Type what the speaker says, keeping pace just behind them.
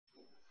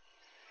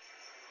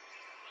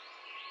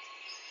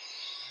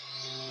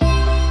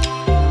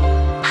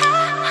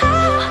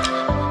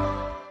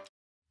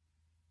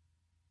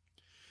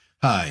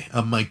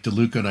I'm Mike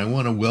DeLuca, and I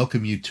want to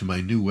welcome you to my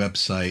new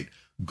website,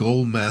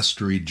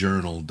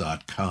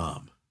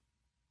 goalmasteryjournal.com.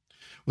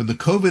 When the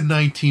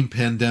COVID-19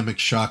 pandemic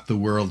shocked the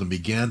world and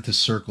began to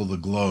circle the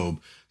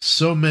globe,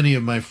 so many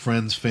of my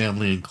friends,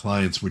 family, and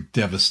clients were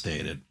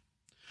devastated.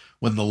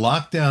 When the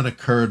lockdown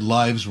occurred,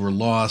 lives were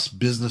lost,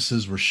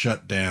 businesses were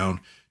shut down,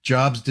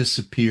 jobs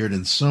disappeared,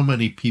 and so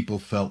many people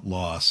felt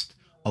lost,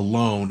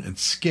 alone, and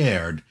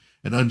scared,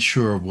 and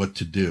unsure of what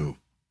to do.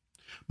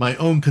 My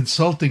own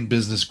consulting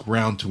business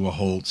ground to a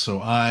halt,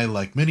 so I,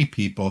 like many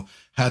people,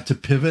 had to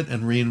pivot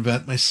and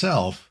reinvent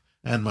myself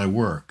and my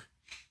work.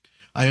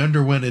 I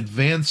underwent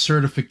advanced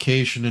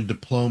certification and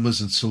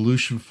diplomas in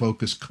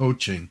solution-focused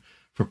coaching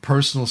for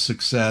personal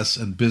success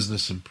and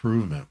business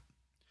improvement.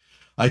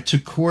 I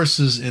took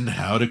courses in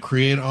how to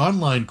create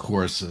online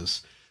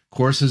courses,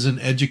 courses in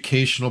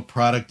educational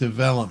product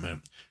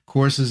development,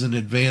 courses in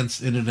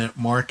advanced internet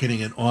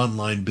marketing and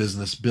online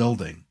business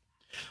building.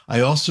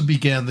 I also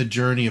began the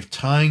journey of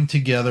tying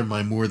together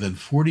my more than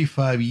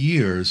 45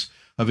 years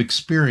of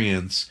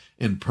experience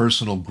in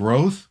personal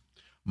growth,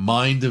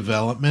 mind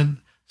development,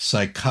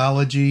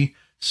 psychology,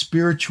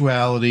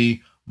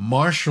 spirituality,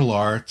 martial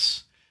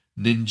arts,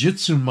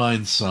 ninjutsu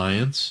mind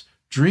science,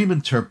 dream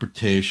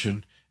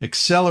interpretation,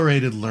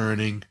 accelerated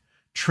learning,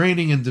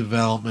 training and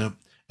development,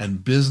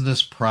 and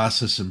business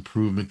process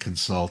improvement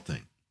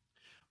consulting.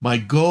 My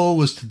goal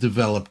was to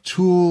develop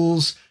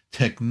tools,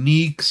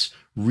 techniques,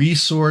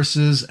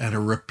 resources, and a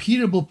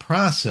repeatable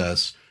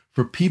process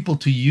for people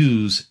to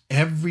use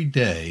every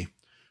day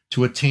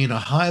to attain a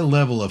high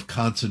level of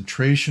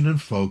concentration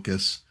and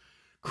focus,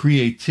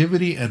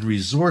 creativity and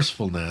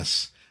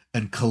resourcefulness,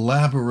 and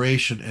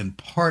collaboration and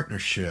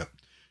partnership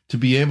to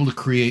be able to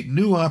create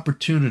new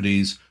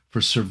opportunities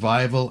for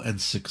survival and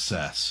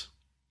success.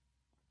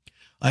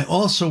 I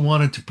also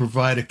wanted to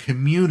provide a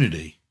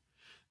community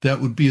that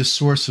would be a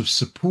source of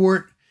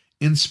support,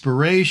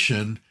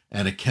 inspiration,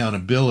 and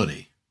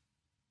accountability.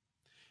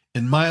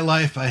 In my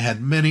life, I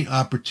had many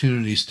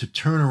opportunities to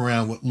turn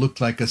around what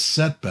looked like a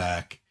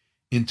setback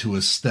into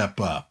a step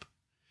up,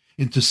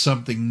 into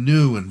something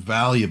new and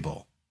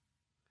valuable.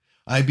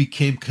 I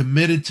became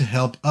committed to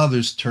help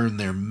others turn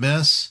their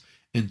mess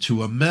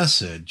into a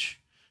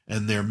message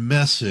and their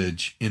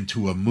message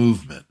into a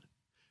movement,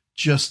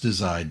 just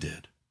as I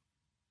did.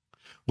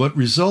 What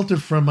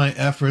resulted from my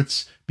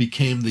efforts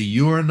became the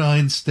Your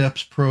 9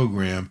 Steps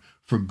program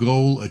for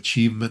goal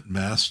achievement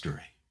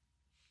mastery.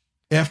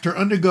 After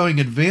undergoing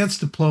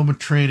advanced diploma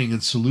training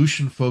in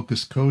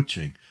solution-focused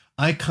coaching,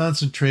 I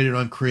concentrated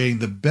on creating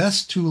the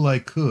best tool I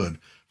could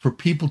for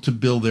people to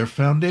build their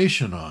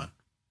foundation on.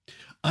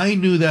 I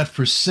knew that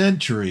for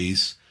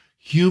centuries,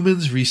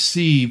 humans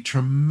received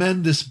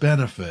tremendous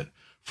benefit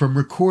from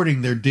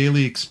recording their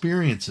daily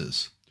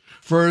experiences,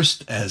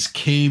 first as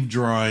cave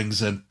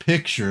drawings and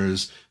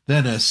pictures,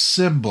 then as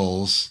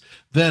symbols,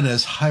 then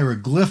as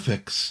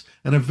hieroglyphics,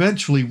 and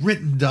eventually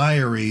written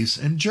diaries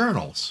and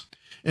journals.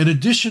 In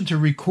addition to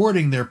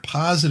recording their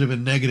positive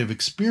and negative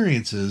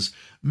experiences,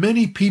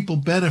 many people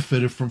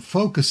benefited from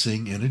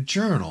focusing in a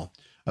journal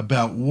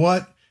about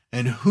what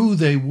and who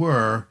they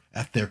were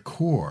at their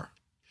core.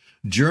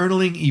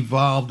 Journaling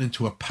evolved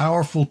into a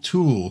powerful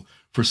tool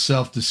for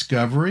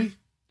self-discovery,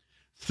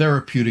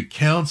 therapeutic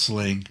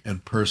counseling,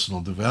 and personal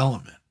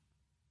development.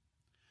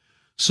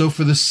 So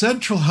for the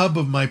central hub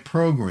of my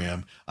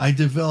program, I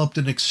developed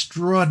an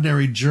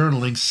extraordinary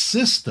journaling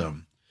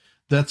system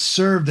that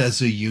served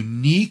as a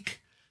unique,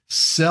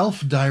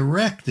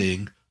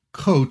 self-directing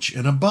coach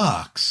in a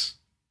box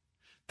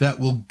that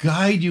will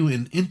guide you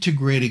in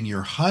integrating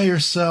your higher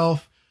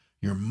self,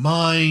 your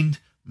mind,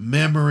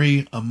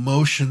 memory,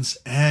 emotions,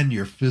 and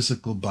your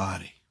physical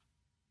body.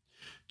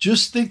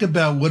 Just think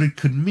about what it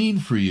could mean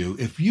for you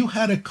if you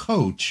had a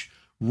coach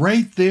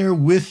right there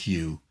with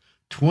you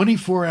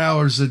 24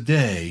 hours a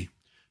day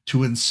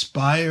to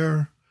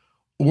inspire,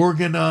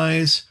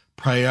 organize,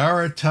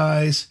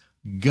 prioritize,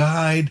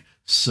 guide,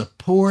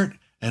 support,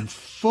 and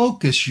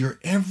focus your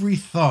every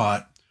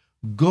thought,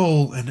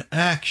 goal, and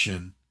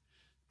action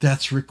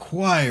that's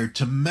required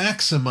to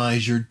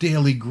maximize your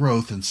daily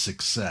growth and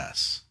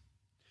success.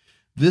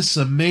 This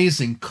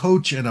amazing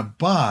coach in a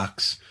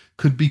box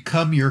could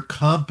become your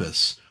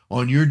compass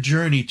on your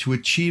journey to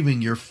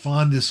achieving your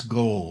fondest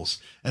goals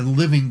and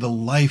living the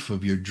life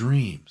of your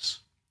dreams.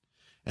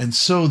 And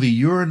so the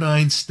Your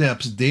 9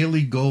 Steps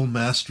Daily Goal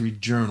Mastery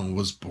Journal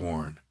was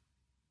born.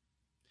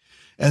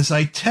 As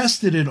I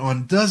tested it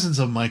on dozens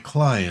of my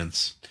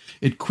clients,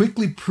 it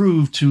quickly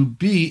proved to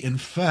be, in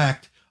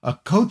fact, a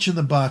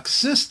coach-in-the-box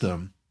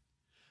system,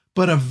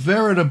 but a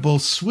veritable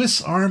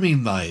Swiss Army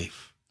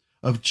knife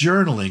of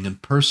journaling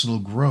and personal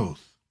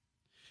growth.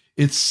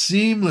 It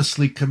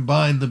seamlessly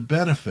combined the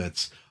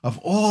benefits of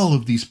all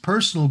of these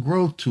personal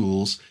growth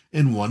tools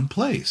in one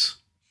place.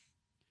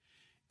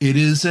 It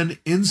is an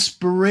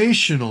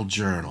inspirational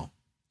journal.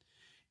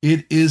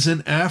 It is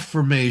an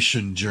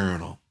affirmation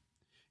journal.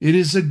 It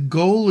is a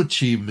goal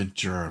achievement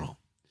journal.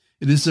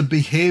 It is a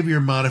behavior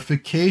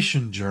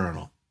modification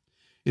journal.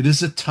 It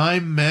is a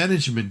time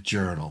management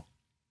journal.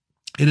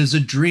 It is a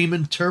dream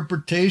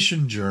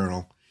interpretation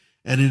journal.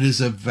 and it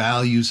is a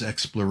values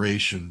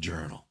exploration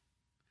journal.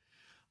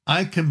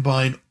 I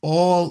combine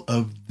all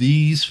of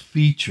these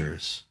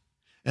features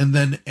and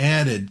then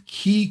added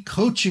key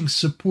coaching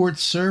support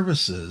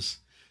services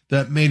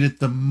that made it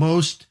the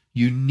most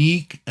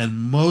unique and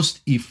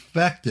most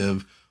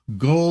effective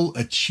goal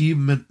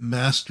achievement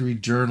mastery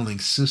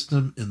journaling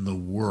system in the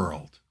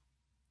world.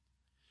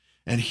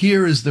 And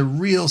here is the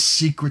real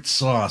secret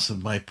sauce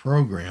of my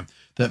program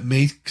that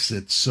makes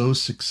it so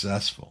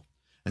successful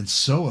and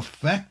so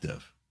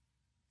effective.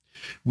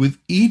 With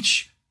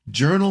each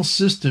journal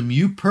system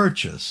you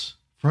purchase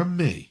from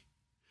me,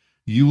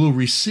 you will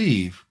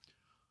receive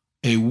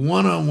a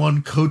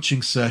one-on-one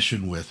coaching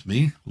session with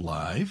me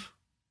live,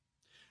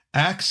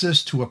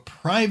 access to a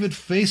private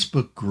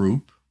Facebook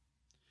group,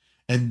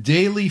 and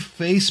daily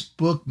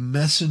Facebook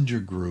Messenger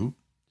group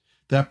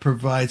that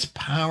provides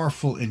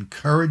powerful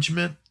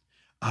encouragement,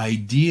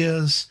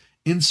 ideas,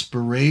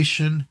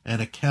 inspiration,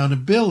 and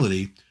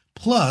accountability.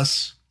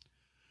 Plus,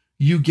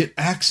 you get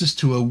access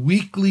to a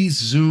weekly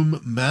Zoom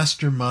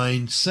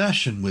mastermind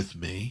session with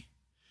me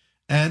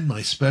and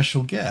my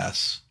special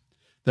guests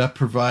that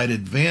provide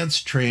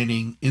advanced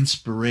training,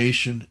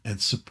 inspiration, and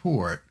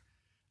support,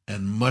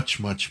 and much,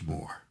 much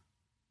more.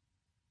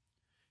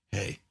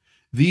 Hey,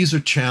 these are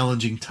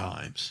challenging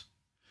times.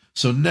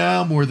 So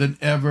now more than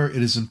ever,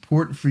 it is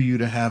important for you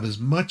to have as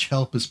much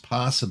help as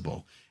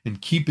possible in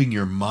keeping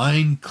your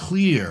mind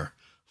clear,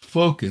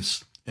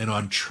 focused, and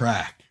on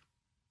track.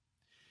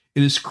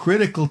 It is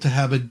critical to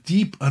have a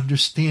deep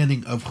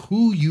understanding of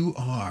who you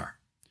are,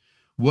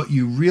 what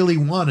you really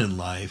want in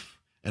life,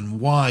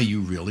 and why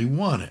you really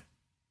want it.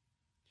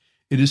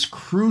 It is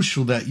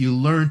crucial that you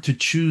learn to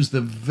choose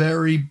the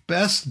very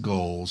best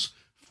goals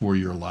for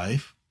your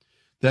life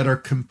that are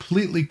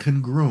completely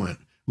congruent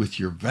with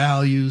your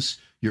values,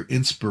 your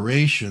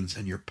inspirations,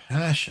 and your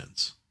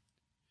passions.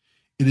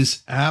 It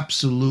is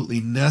absolutely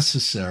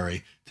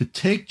necessary to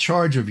take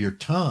charge of your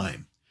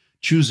time,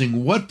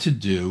 choosing what to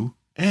do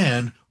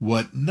and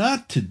what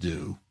not to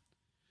do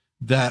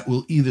that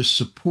will either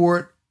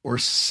support or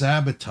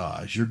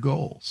sabotage your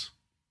goals.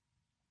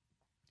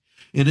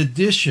 In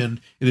addition,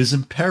 it is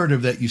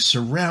imperative that you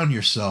surround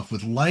yourself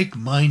with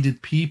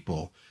like-minded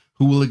people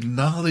who will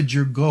acknowledge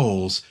your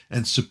goals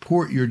and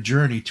support your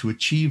journey to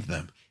achieve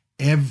them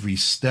every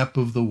step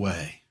of the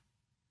way.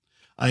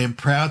 I am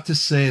proud to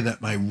say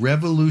that my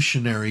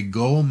revolutionary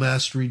Goal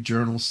Mastery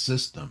Journal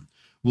system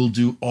will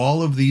do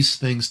all of these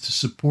things to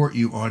support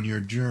you on your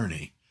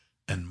journey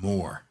and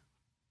more.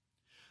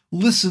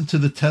 Listen to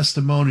the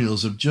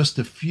testimonials of just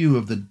a few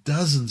of the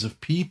dozens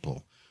of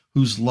people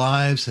whose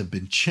lives have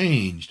been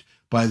changed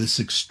by this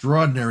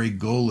extraordinary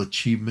goal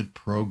achievement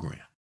program.